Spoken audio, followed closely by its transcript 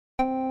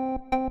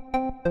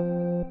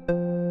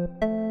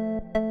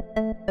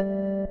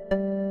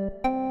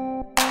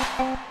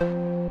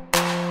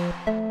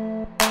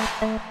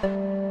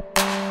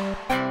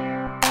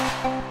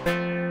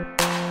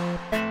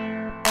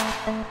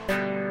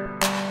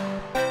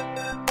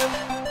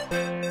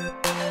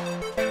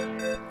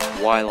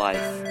Why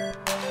Life?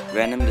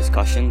 Random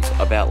discussions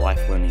about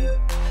life learning.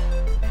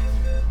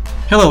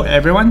 Hello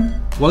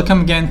everyone, welcome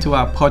again to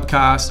our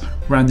podcast,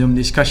 Random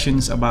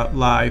Discussions about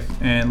Life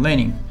and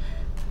Learning.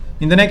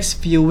 In the next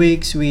few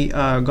weeks, we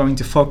are going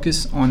to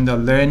focus on the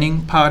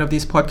learning part of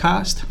this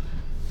podcast.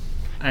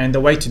 And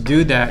the way to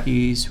do that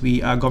is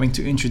we are going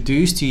to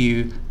introduce to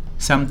you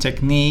some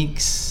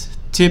techniques,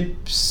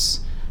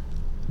 tips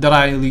that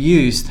I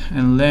used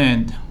and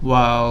learned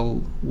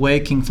while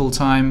working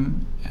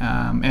full-time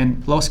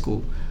and law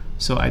school.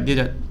 So I did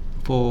it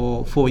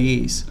for 4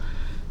 years.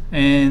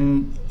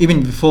 And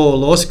even before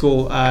law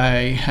school,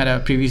 I had a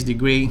previous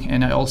degree,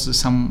 and I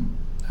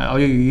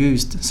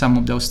used some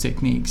of those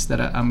techniques that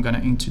I'm going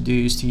to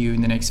introduce to you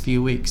in the next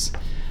few weeks.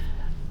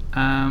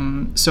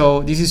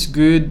 So this is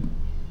good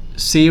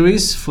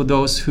series for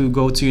those who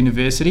go to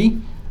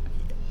university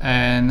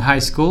and high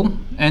school,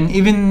 and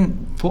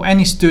even for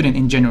any student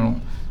in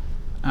general.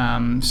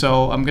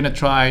 So I'm going to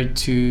try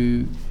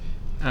to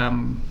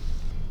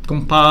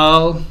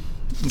compile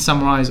and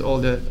summarize all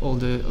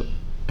the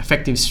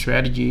effective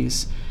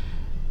strategies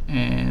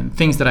and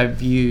things that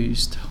I've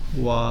used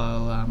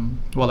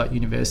while at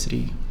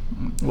university,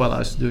 while I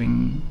was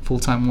doing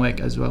full-time work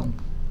as well.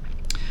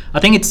 I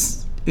think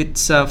it's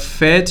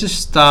fair to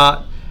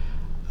start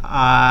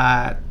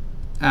at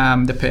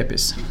the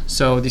purpose.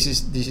 So this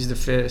is the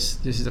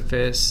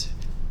first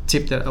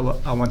tip that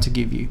I want to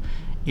give you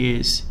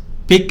is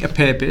pick a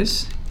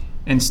purpose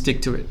and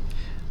stick to it.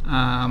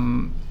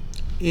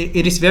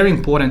 It is very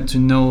important to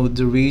know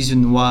the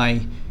reason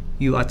why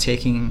you are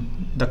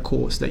taking the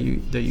course that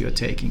you are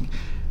taking,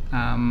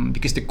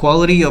 because the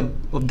quality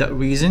of that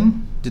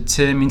reason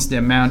determines the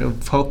amount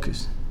of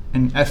focus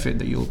and effort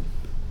that you'll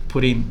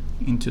put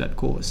into that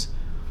course.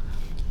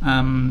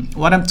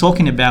 What I'm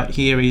talking about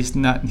here is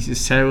not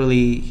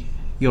necessarily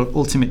your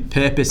ultimate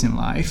purpose in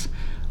life.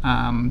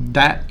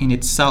 That in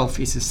itself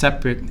is a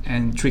separate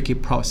and tricky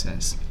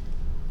process.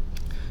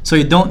 So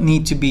you don't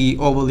need to be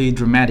overly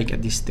dramatic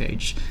at this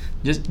stage.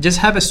 Just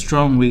have a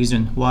strong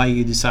reason why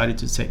you decided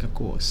to take a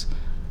course.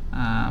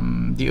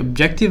 The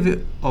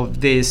objective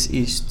of this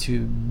is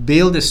to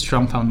build a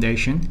strong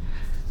foundation,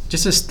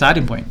 just a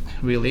starting point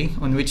really,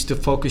 on which to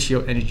focus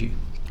your energy.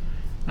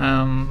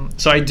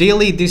 So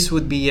ideally this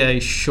would be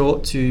a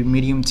short to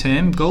medium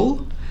term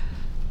goal.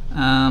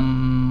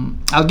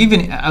 I'll give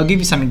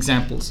you some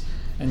examples,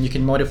 and you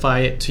can modify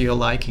it to your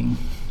liking.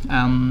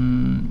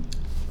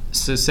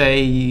 So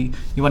say you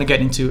want to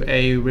get into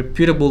a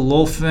reputable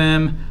law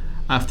firm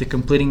after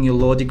completing your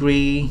law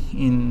degree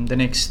in the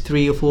next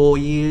 3 or 4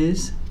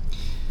 years,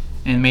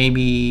 and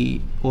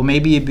maybe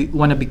you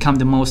want to become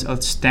the most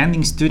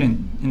outstanding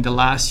student in the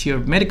last year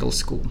of medical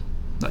school.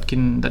 That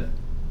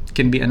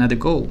can be another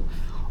goal.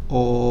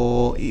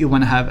 Or you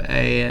want to have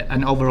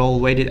an overall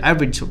weighted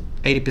average of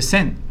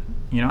 80%,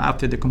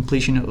 after the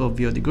completion of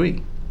your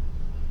degree.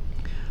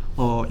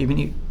 Or even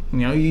you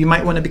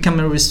might want to become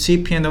a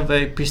recipient of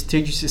a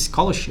prestigious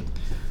scholarship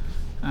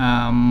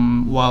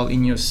while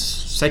in your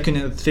second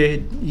and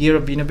third year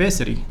of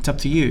university. It's up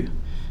to you.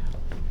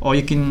 Or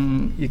you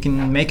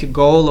can make a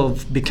goal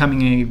of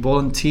becoming a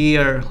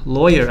volunteer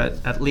lawyer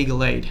at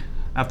Legal Aid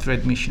after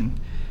admission,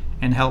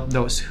 and help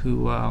those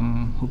who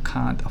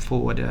can't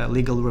afford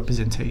legal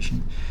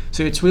representation.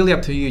 So it's really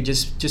up to you.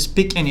 Just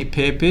pick any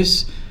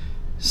purpose,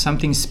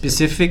 something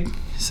specific,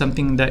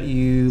 something that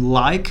you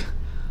like,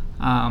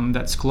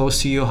 that's close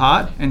to your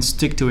heart, and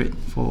stick to it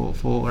for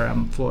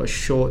a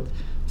short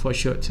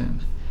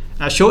term.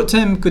 A short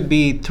term could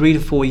be 3 to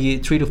 5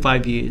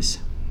 years.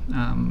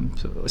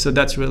 So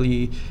that's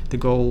really the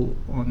goal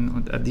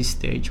at this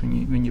stage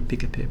when you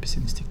pick a purpose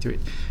and stick to it.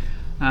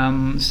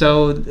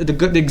 So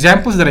the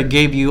examples that I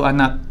gave you are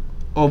not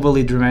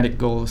overly dramatic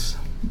goals,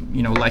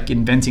 like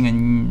inventing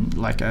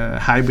a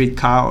hybrid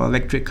car or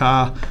electric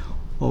car,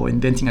 or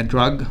inventing a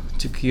drug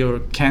to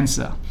cure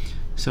cancer.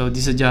 So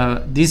these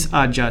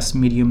are just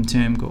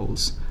medium-term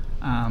goals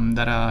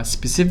that are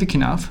specific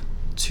enough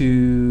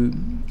to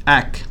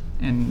act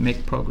and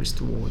make progress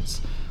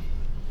towards.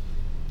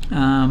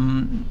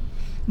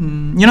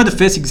 The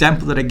first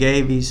example that I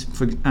gave is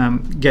for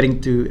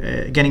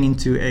getting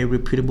into a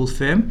reputable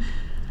firm.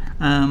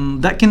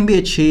 That can be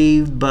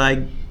achieved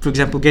by, for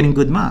example, getting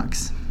good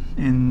marks,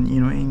 and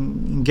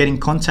in getting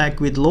contact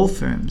with law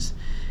firms.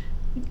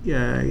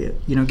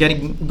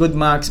 Getting good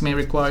marks may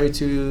require you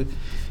to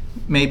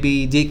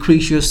maybe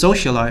decrease your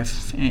social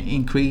life,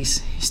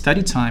 increase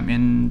study time,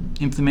 and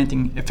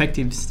implementing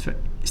effective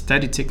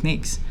study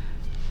techniques.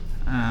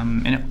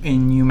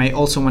 And you may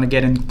also want to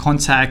get in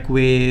contact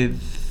with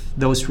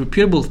those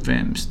reputable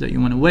firms that you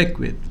want to work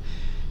with.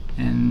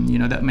 And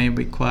that may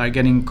require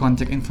getting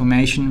contact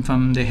information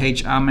from the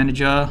HR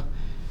manager,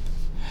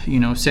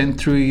 send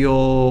through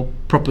your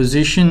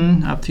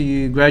proposition after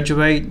you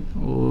graduate,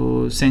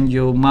 or send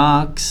your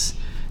marks.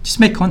 Just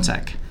make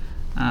contact.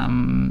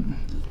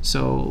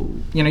 So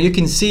you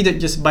can see that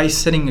just by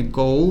setting a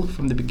goal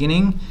from the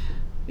beginning,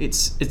 it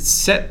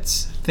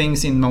sets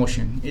things in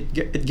motion.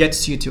 It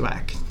gets you to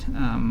act.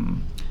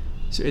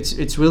 So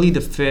it's really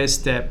the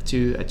first step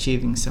to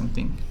achieving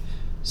something.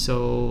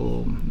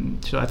 So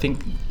I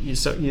think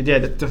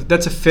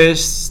that's a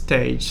first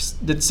stage.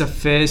 That's the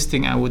first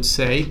thing I would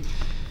say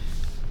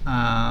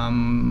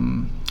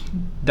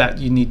that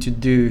you need to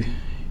do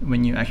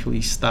when you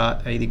actually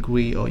start a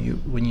degree, or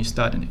when you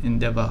start an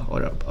endeavor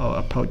or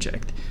a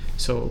project.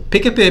 So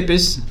pick a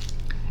purpose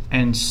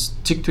and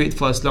stick to it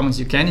for as long as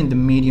you can in the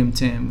medium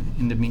term.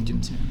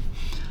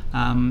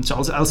 So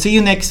I'll see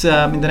you next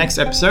in the next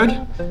episode,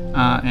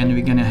 and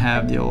we're gonna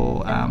have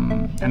your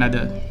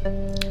another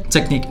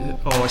technique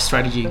or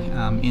strategy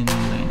in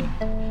learning.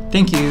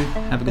 Thank you.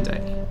 Have a good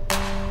day.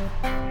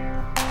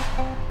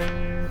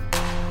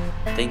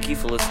 Thank you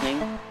for listening.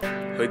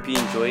 Hope you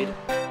enjoyed.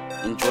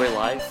 Enjoy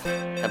life.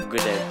 Have a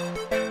good day.